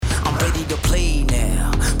to play now.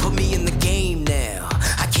 Put me in the game now.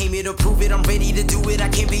 I came here to prove it, I'm ready to do it, I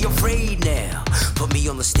can't be afraid now. Put me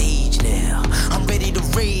on the stage now, I'm ready to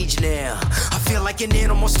rage now. I feel like an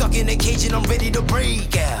animal stuck in a cage and I'm ready to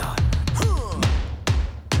break out.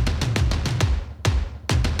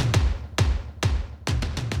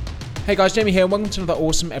 Hey guys, Jamie here, and welcome to another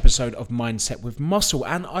awesome episode of Mindset with Muscle,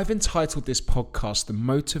 and I've entitled this podcast The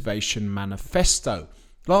Motivation Manifesto.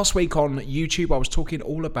 Last week on YouTube, I was talking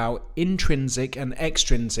all about intrinsic and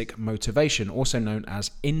extrinsic motivation, also known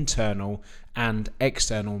as internal and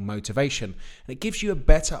external motivation. And it gives you a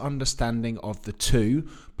better understanding of the two,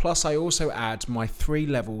 plus I also add my 3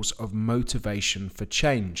 levels of motivation for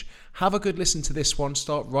change. Have a good listen to this one,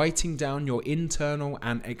 start writing down your internal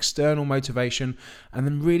and external motivation, and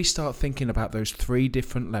then really start thinking about those 3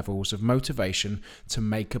 different levels of motivation to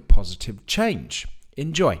make a positive change.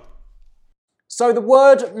 Enjoy. So the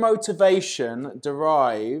word motivation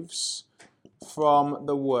derives from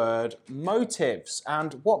the word motives,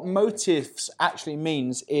 and what motives actually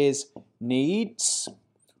means is needs,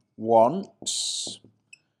 wants,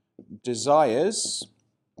 desires,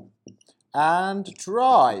 and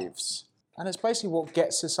drives. And it's basically what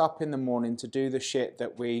gets us up in the morning to do the shit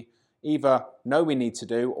that we either know we need to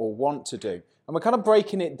do or want to do. And we're kind of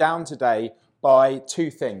breaking it down today by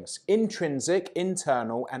 2 things: intrinsic,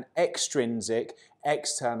 internal, and extrinsic,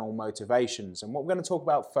 external motivations. And what we're going to talk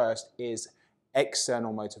about first is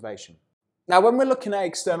external motivation. Now, when we're looking at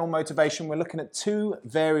external motivation, we're looking at 2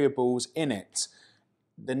 variables in it: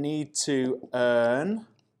 the need to earn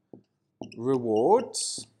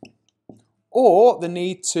rewards or the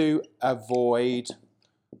need to avoid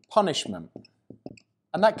punishment.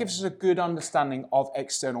 And that gives us a good understanding of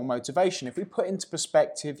external motivation. If we put into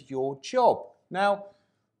perspective your job. Now,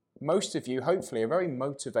 most of you, hopefully, are very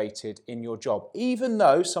motivated in your job, even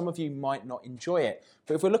though some of you might not enjoy it.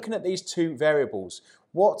 But if we're looking at these 2 variables,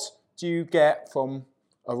 what do you get from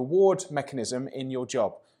a reward mechanism in your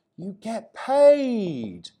job? You get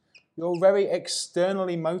paid. You're very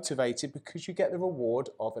externally motivated because you get the reward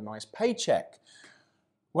of a nice paycheck.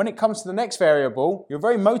 When it comes to the next variable, you're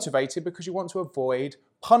very motivated because you want to avoid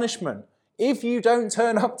punishment. If you don't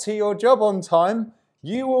turn up to your job on time,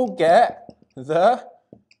 you will get the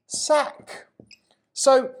sack.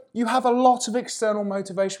 So you have a lot of external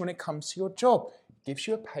motivation when it comes to your job. It gives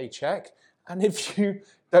you a paycheck, and if you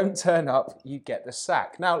don't turn up, you get the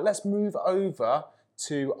sack. Now let's move over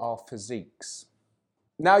to our physiques.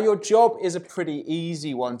 Now, your job is a pretty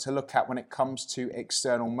easy one to look at when it comes to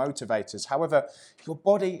external motivators. However, your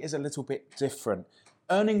body is a little bit different.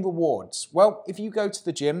 Earning rewards. Well, if you go to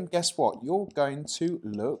the gym, guess what? You're going to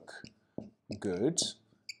look good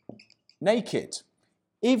naked.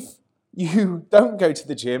 If you don't go to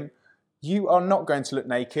the gym, you are not going to look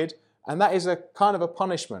naked, and that is a kind of a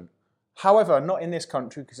punishment. However, not in this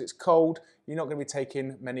country because it's cold. You're not going to be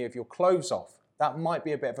taking many of your clothes off. That might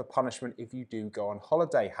be a bit of a punishment if you do go on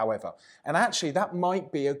holiday, however. And actually, that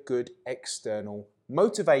might be a good external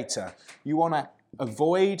motivator. You want to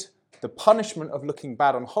avoid the punishment of looking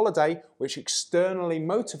bad on holiday, which externally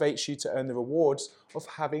motivates you to earn the rewards of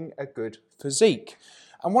having a good physique.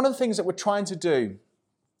 And one of the things that we're trying to do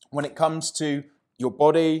when it comes to your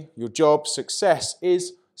body, your job, success,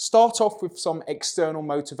 is start off with some external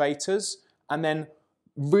motivators and then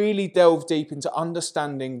really delve deep into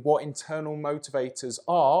understanding what internal motivators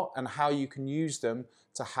are and how you can use them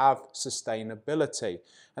to have sustainability.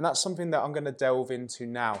 And that's something that I'm going to delve into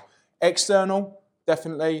now. External,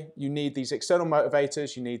 definitely, you need these external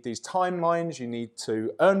motivators, you need these timelines, you need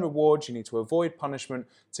to earn rewards, you need to avoid punishment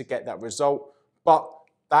to get that result. But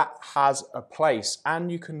that has a place,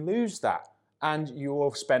 and you can lose that. And you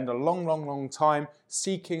will spend a long time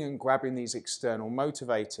seeking and grabbing these external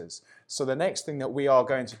motivators. So the next thing that we are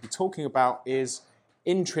going to be talking about is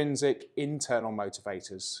intrinsic, internal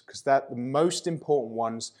motivators, because they're the most important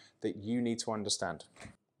ones that you need to understand.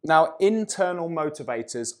 Now, internal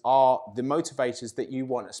motivators are the motivators that you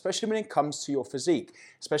want, especially when it comes to your physique,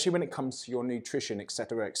 especially when it comes to your nutrition,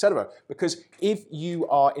 etc., etc. Because if you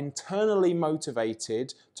are internally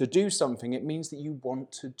motivated to do something, it means that you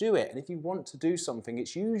want to do it. And if you want to do something,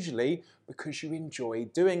 it's usually because you enjoy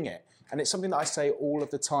doing it. And it's something that I say all of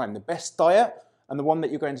the time. The best diet and the one that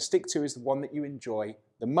you're going to stick to is the one that you enjoy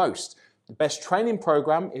the most. The best training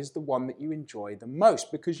program is the one that you enjoy the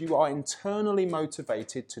most because you are internally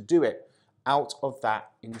motivated to do it out of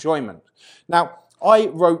that enjoyment. Now, I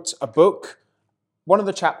wrote a book. One of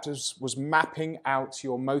the chapters was mapping out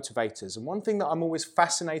your motivators. And one thing that I'm always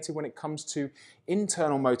fascinated when it comes to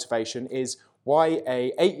internal motivation is why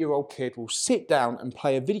a 8-year-old kid will sit down and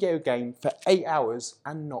play a video game for 8 hours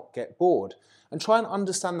and not get bored. and try and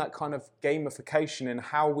understand that kind of gamification and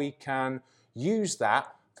how we can use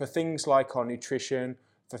that for things like our nutrition,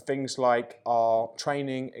 for things like our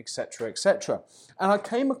training, etc., etc. And I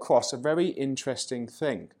came across a very interesting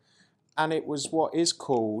thing, and it was what is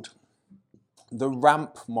called the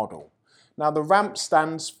RAMP model. Now, the RAMP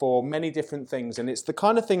stands for many different things, and it's the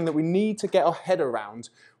kind of thing that we need to get our head around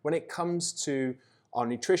when it comes to our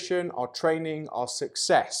nutrition, our training, our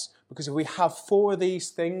success. Because if we have 4 of these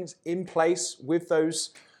things in place with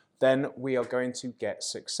those, then we are going to get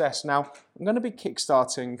success. Now, I'm going to be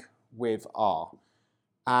kickstarting with R.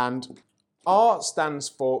 And R stands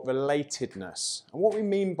for relatedness. And what we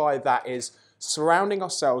mean by that is surrounding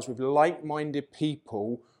ourselves with like-minded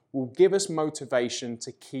people will give us motivation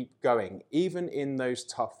to keep going, even in those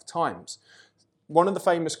tough times. One of the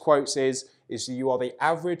famous quotes is you are the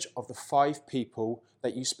average of the 5 people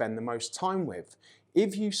that you spend the most time with.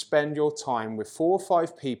 If you spend your time with 4 or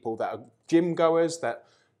 5 people that are gym goers, that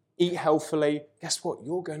eat healthily, guess what?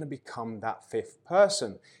 You're going to become that 5th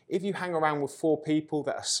person. If you hang around with 4 people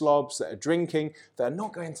that are slobs, that are drinking, that are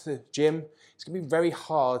not going to the gym, it's going to be very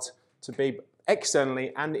hard to be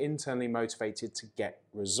externally and internally motivated to get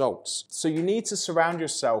results. So you need to surround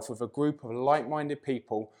yourself with a group of like-minded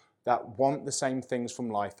people that want the same things from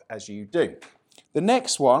life as you do. The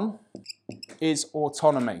next one is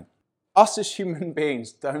autonomy. Us as human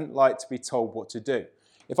beings don't like to be told what to do.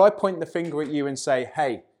 If I point the finger at you and say,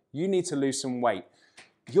 hey, you need to lose some weight,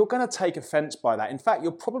 you're going to take offense by that. In fact,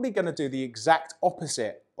 you're probably going to do the exact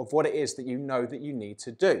opposite of what it is that you know that you need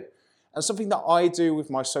to do. And something that I do with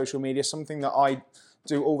my social media, something that I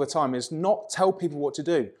do all the time, is not tell people what to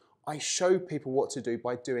do. I show people what to do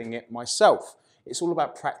by doing it myself. It's all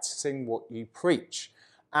about practicing what you preach.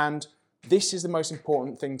 And this is the most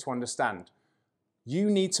important thing to understand. You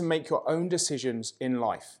need to make your own decisions in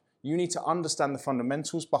life. You need to understand the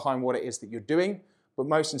fundamentals behind what it is that you're doing, but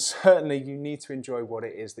most certainly you need to enjoy what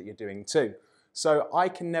it is that you're doing too. So I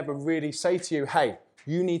can never really say to you, hey,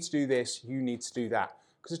 you need to do this, you need to do that,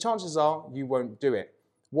 because the chances are you won't do it.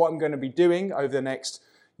 What I'm going to be doing over the next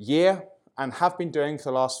year, and have been doing for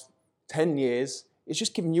the last 10 years, is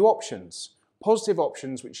just giving you options, positive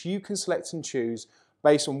options, which you can select and choose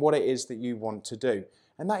based on what it is that you want to do.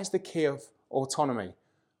 And that is the key of autonomy.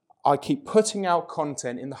 I keep putting out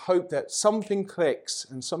content in the hope that something clicks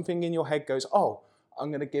and something in your head goes, oh, I'm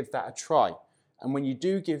going to give that a try. And when you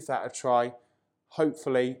do give that a try,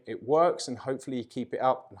 hopefully it works, and hopefully you keep it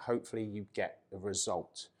up, and hopefully you get the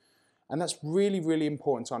result. And that's really, really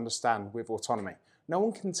important to understand with autonomy. No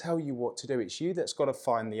one can tell you what to do. It's you that's got to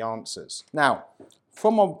find the answers. Now,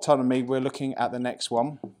 from autonomy, we're looking at the next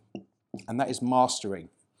one, and that is mastery.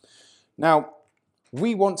 Now,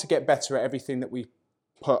 we want to get better at everything that we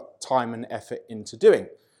put time and effort into doing.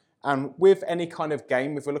 And with any kind of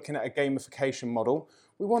game, if we're looking at a gamification model,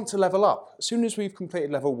 we want to level up. As soon as we've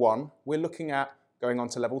completed level 1, we're looking at going on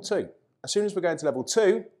to level 2. As soon as we're going to level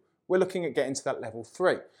 2, we're looking at getting to that level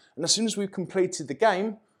 3. And as soon as we've completed the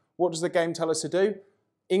game, what does the game tell us to do?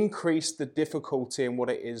 Increase the difficulty in what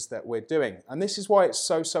it is that we're doing. And this is why it's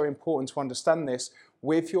so important to understand this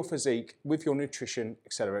with your physique, with your nutrition,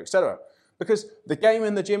 etc., etc. Because the game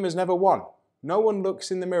in the gym has never won. No one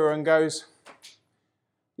looks in the mirror and goes,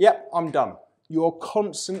 yep, I'm done. You're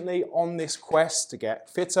constantly on this quest to get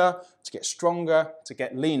fitter, to get stronger, to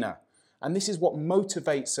get leaner. And this is what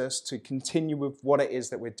motivates us to continue with what it is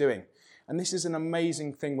that we're doing. And this is an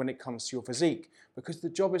amazing thing when it comes to your physique, because the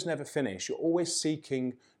job is never finished. You're always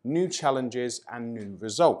seeking new challenges and new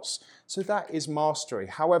results. So that is mastery.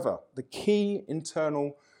 However, the key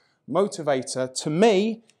internal motivator to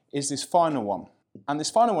me is this final one. And this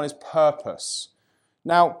final one is purpose.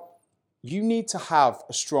 Now, you need to have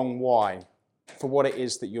a strong why for what it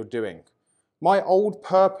is that you're doing. My old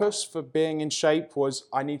purpose for being in shape was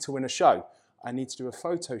I need to win a show. I need to do a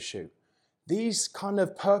photo shoot. These kind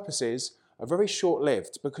of purposes are very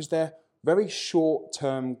short-lived because they're very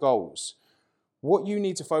short-term goals. What you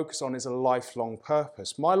need to focus on is a lifelong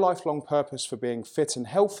purpose. My lifelong purpose for being fit and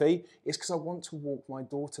healthy is because I want to walk my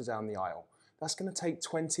daughter down the aisle. That's going to take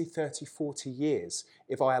 20, 30, 40 years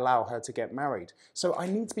if I allow her to get married. So I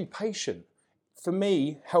need to be patient. For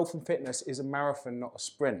me, health and fitness is a marathon, not a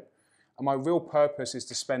sprint. And my real purpose is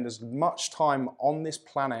to spend as much time on this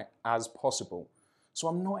planet as possible. So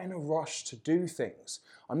I'm not in a rush to do things.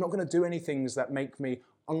 I'm not going to do any things that make me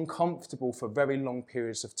uncomfortable for very long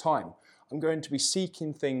periods of time. I'm going to be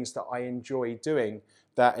seeking things that I enjoy doing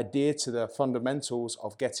that adhere to the fundamentals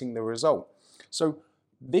of getting the result. So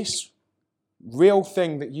this real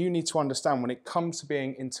thing that you need to understand when it comes to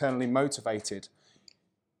being internally motivated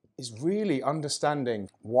is really understanding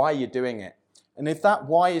why you're doing it. And if that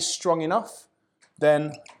why is strong enough,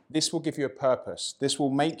 then this will give you a purpose. This will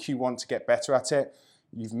make you want to get better at it.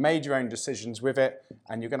 You've made your own decisions with it,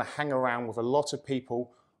 and you're going to hang around with a lot of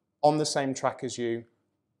people on the same track as you,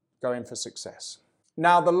 going for success.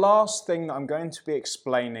 Now, the last thing that I'm going to be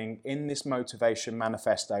explaining in this motivation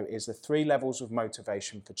manifesto is the 3 levels of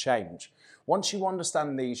motivation for change. Once you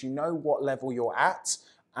understand these, you know what level you're at,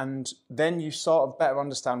 and then you sort of better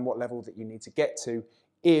understand what level that you need to get to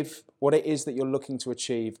if what it is that you're looking to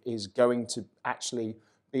achieve is going to actually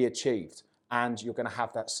be achieved and you're going to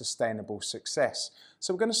have that sustainable success.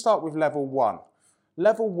 So we're going to start with level 1.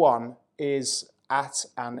 Level 1 is at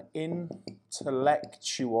an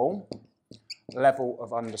intellectual level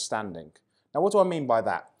of understanding. Now, what do I mean by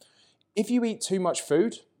that? If you eat too much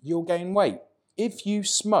food, you'll gain weight. If you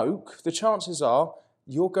smoke, the chances are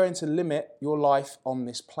you're going to limit your life on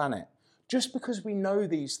this planet. Just because we know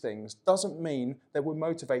these things doesn't mean that we're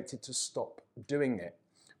motivated to stop doing it.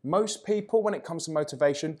 Most people, when it comes to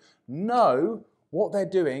motivation, know what they're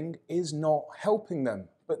doing is not helping them,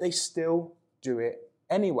 but they still do it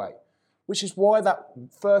anyway, which is why that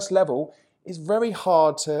first level is very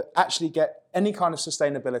hard to actually get any kind of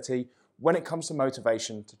sustainability when it comes to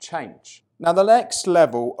motivation to change. Now, the next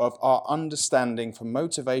level of our understanding for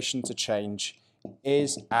motivation to change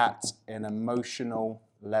is at an emotional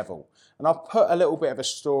level. And I'll put a little bit of a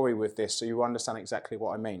story with this so you understand exactly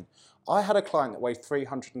what I mean. I had a client that weighed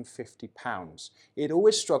 350 pounds. He'd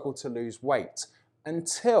always struggled to lose weight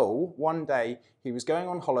until one day he was going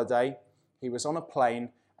on holiday, he was on a plane,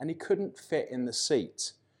 and he couldn't fit in the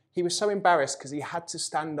seat. He was so embarrassed because he had to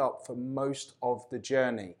stand up for most of the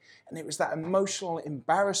journey. And it was that emotional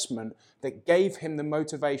embarrassment that gave him the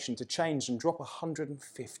motivation to change and drop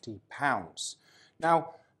 150 pounds.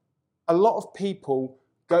 Now, a lot of people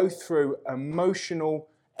go through emotional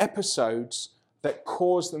episodes that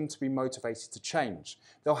cause them to be motivated to change.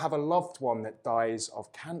 They'll have a loved one that dies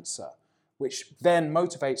of cancer, which then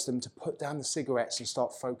motivates them to put down the cigarettes and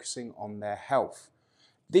start focusing on their health.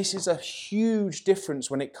 This is a huge difference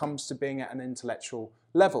when it comes to being at an intellectual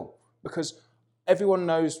level, because everyone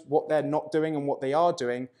knows what they're not doing and what they are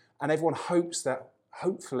doing, and everyone hopes that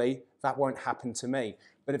hopefully that won't happen to me.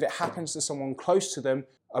 But if it happens to someone close to them,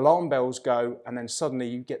 alarm bells go, and then suddenly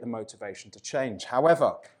you get the motivation to change.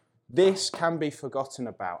 However, this can be forgotten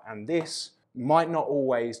about, and this might not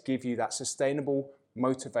always give you that sustainable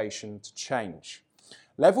motivation to change.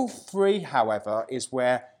 Level 3, however, is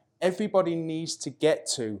where everybody needs to get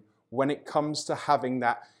to when it comes to having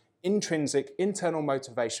that intrinsic internal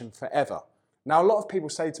motivation forever. Now, a lot of people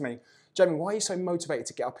say to me, Jamie, why are you so motivated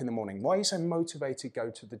to get up in the morning? Why are you so motivated to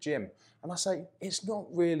go to the gym? And I say, it's not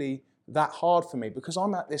really that hard for me because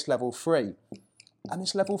I'm at this level 3. And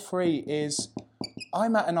this level 3 is,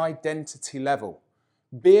 I'm at an identity level.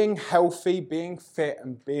 Being healthy, being fit,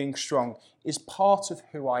 and being strong is part of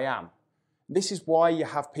who I am. This is why you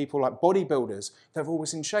have people like bodybuilders that are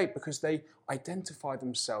always in shape because they identify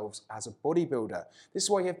themselves as a bodybuilder. This is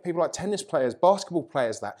why you have people like tennis players, basketball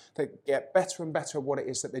players that get better and better at what it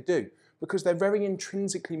is that they do because they're very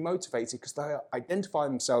intrinsically motivated because they identify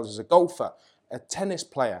themselves as a golfer, a tennis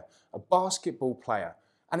player, a basketball player.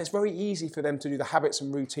 And it's very easy for them to do the habits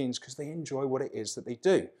and routines because they enjoy what it is that they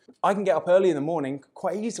do. I can get up early in the morning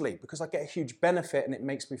quite easily because I get a huge benefit and it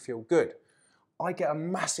makes me feel good. I get a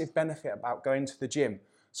massive benefit about going to the gym.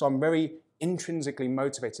 So I'm very intrinsically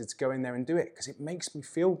motivated to go in there and do it because it makes me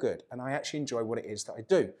feel good and I actually enjoy what it is that I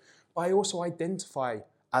do. But I also identify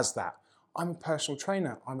as that. I'm a personal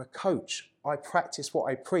trainer, I'm a coach, I practice what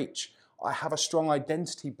I preach. I have a strong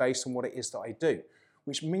identity based on what it is that I do,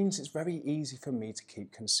 which means it's very easy for me to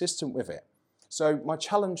keep consistent with it. So my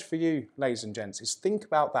challenge for you, ladies and gents, is think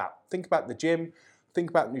about that. Think about the gym, think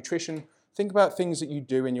about nutrition, think about things that you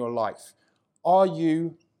do in your life. Are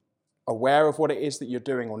you aware of what it is that you're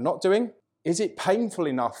doing or not doing? Is it painful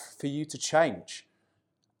enough for you to change?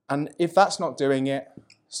 And if that's not doing it,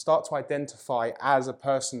 start to identify as a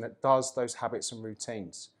person that does those habits and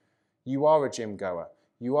routines. You are a gym goer.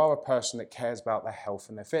 You are a person that cares about their health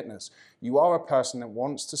and their fitness. You are a person that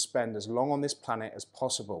wants to spend as long on this planet as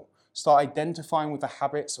possible. Start identifying with the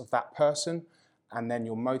habits of that person, and then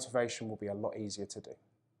your motivation will be a lot easier to do.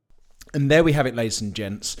 And there we have it, ladies and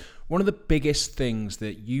gents. One of the biggest things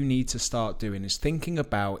that you need to start doing is thinking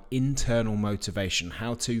about internal motivation,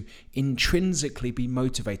 how to intrinsically be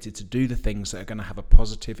motivated to do the things that are going to have a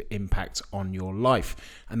positive impact on your life,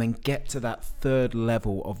 and then get to that 3rd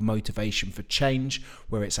level of motivation for change,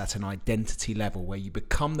 where it's at an identity level, where you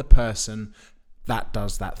become the person that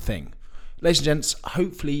does that thing. Ladies and gents,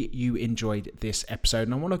 hopefully you enjoyed this episode,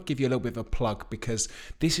 and I want to give you a little bit of a plug because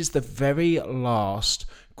this is the very last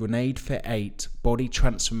Grenade Fit 8 Body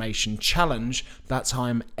Transformation Challenge that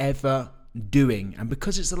I'm ever doing. And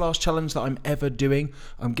because it's the last challenge that I'm ever doing,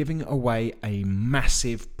 I'm giving away a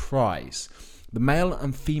massive prize. The male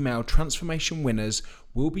and female transformation winners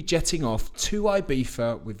will be jetting off to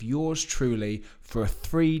Ibiza with yours truly for a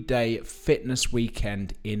 3-day fitness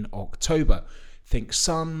weekend in October. Think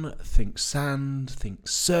sun, think sand, think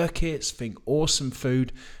circuits, think awesome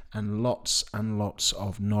food, and lots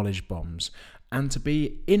of knowledge bombs. And to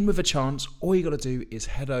be in with a chance, all you got to do is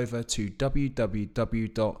head over to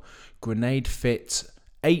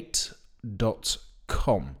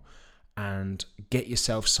www.grenadefit8.com and get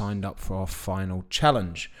yourself signed up for our final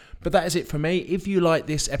challenge. But that is it for me. If you like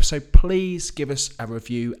this episode, please give us a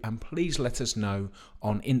review and please let us know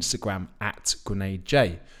on Instagram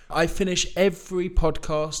 @GrenadeJ. I finish every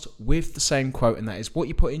podcast with the same quote, and that is, what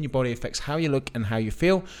you put in your body affects how you look and how you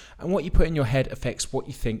feel, and what you put in your head affects what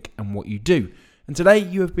you think and what you do. And today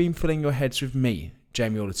you have been filling your heads with me,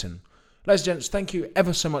 Jamie Alderton. Ladies and gents, thank you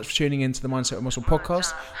ever so much for tuning in to the Mindset with Muscle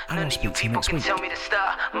podcast, and I'll speak to you next week. Tell me to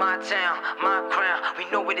stop, my town, my crown. We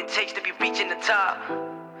know what it takes to be reaching the top.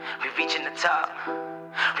 We're reaching the top.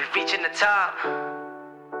 We're reaching the top.